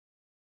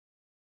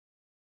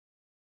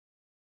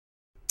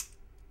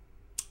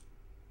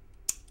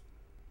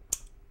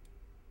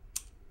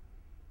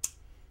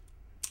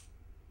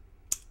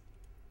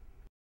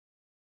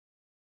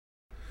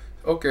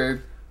Okay,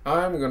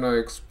 I'm gonna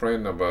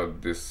explain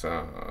about this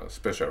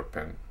special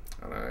pen.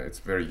 It's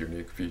very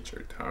unique feature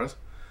it has.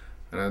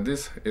 And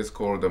this is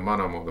called the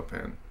mana mode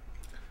pen.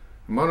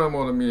 Mana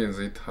mode means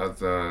it has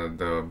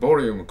the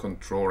volume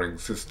controlling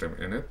system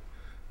in it.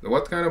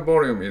 What kind of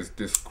volume is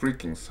this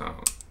creaking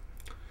sound?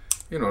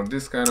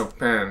 This kind of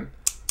pen,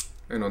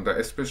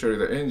 especially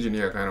the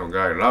engineer kind of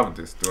guy love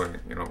this doing,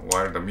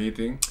 while the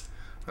meeting.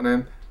 And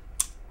then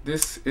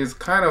this is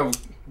kind of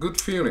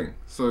good feeling,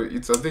 so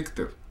it's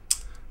addictive.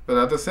 But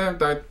at the same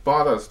time it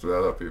bothers to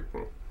other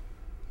people.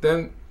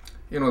 Then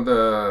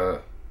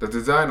the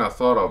designer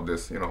thought of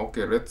this,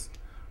 okay,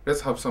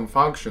 let's have some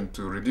function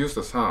to reduce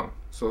the sound.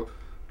 So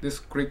this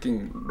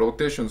creaking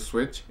rotation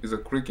switch is a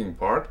creaking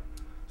part.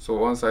 So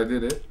once I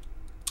did it,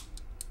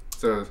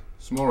 it's a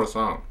smaller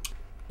sound.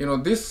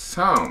 This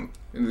sound,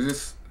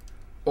 this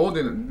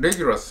ordinary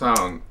regular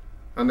sound,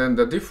 and then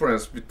the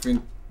difference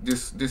between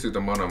this is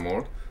the mana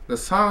mode. The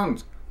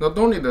sound, not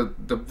only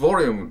the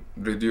volume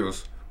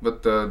reduced,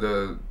 but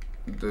the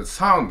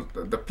sound,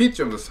 the pitch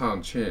of the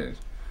sound changed,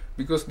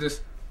 because the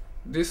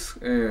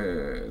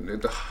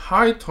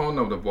high tone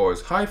of the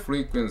voice, high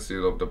frequency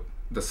of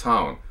the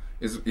sound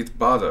it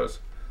bothers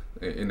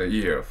in the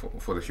ear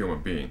for the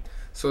human being.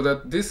 So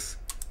that this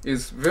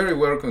is very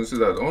well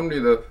considered. Only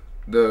the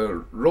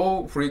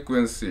low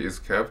frequency is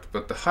kept,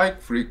 but the high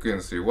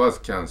frequency was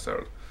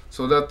cancelled.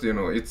 So that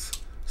it's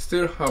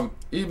still have,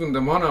 even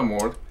the mana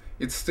mode,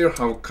 it still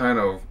have kind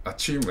of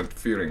achievement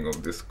feeling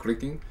of this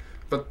clicking,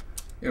 but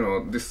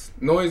this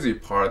noisy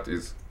part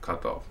is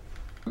cut off.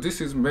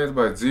 This is made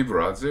by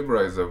Zebra.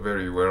 Zebra is a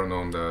very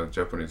well-known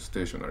Japanese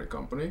stationery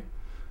company.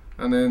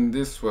 And then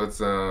this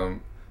was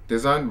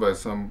designed by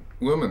some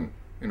woman.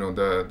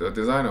 The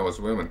designer was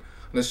woman.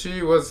 And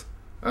she was,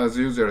 as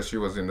usual, she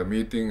was in the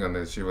meeting, and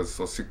then she was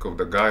so sick of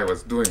the guy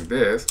was doing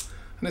this.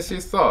 And then she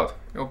thought,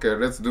 okay,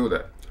 let's do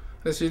that.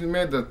 And she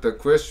made the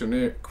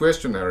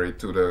questionnaire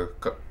to the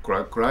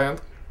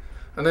client.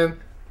 And then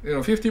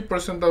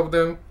 50% of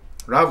them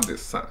love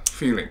this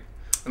feeling.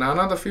 And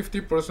another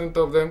 50%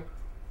 of them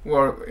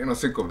were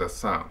sick of that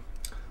sound.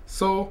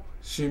 So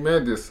she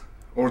made this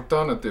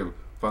alternative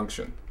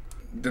function.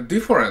 The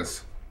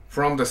difference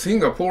from the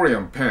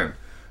Singaporean pen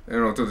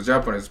to the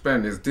Japanese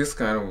pen is this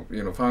kind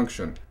of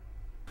function.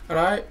 And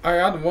I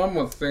add one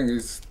more thing,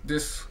 is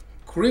this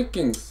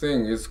creaking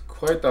thing is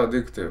quite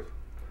addictive.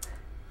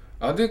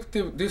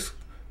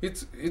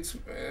 It's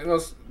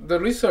the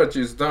research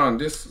is done.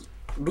 This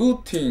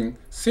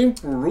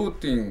simple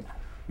routine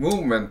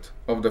movement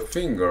of the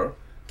finger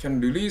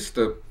can release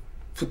the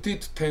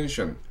petite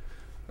tension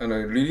and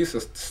release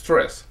the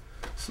stress.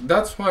 So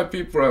that's why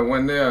people are,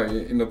 when they are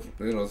in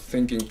a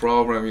thinking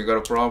problem, you got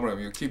a problem,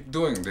 you keep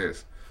doing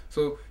this.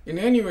 So in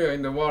anywhere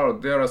in the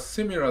world, there are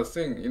similar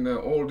thing in the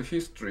old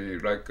history,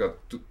 like a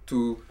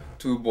two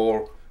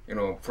ball,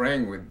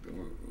 playing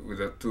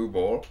with a two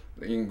ball.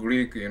 In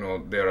Greek,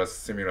 there are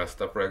similar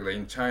stuff like that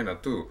in China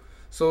too.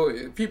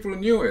 So people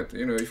knew it.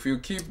 If you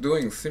keep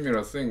doing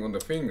similar thing on the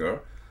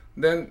finger,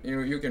 then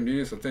you can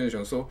release the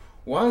tension. So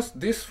once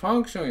this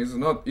function is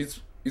not,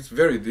 it's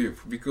very deep,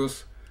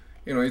 because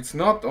it's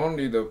not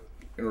only the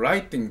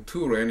writing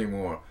tool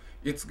anymore.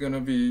 It's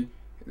gonna be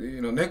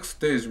next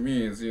stage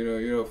means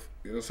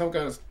some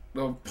kind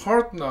of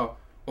partner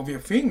of your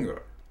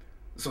finger.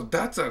 So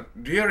that's a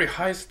really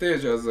high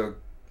stage as a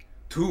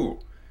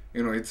tool.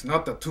 It's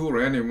not a tool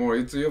anymore.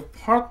 It's your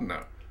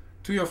partner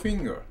to your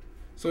finger.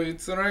 So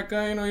it's like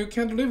you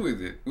can't live with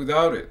it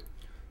without it.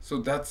 So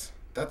that's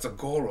a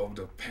goal of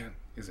the pen,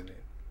 isn't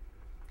it?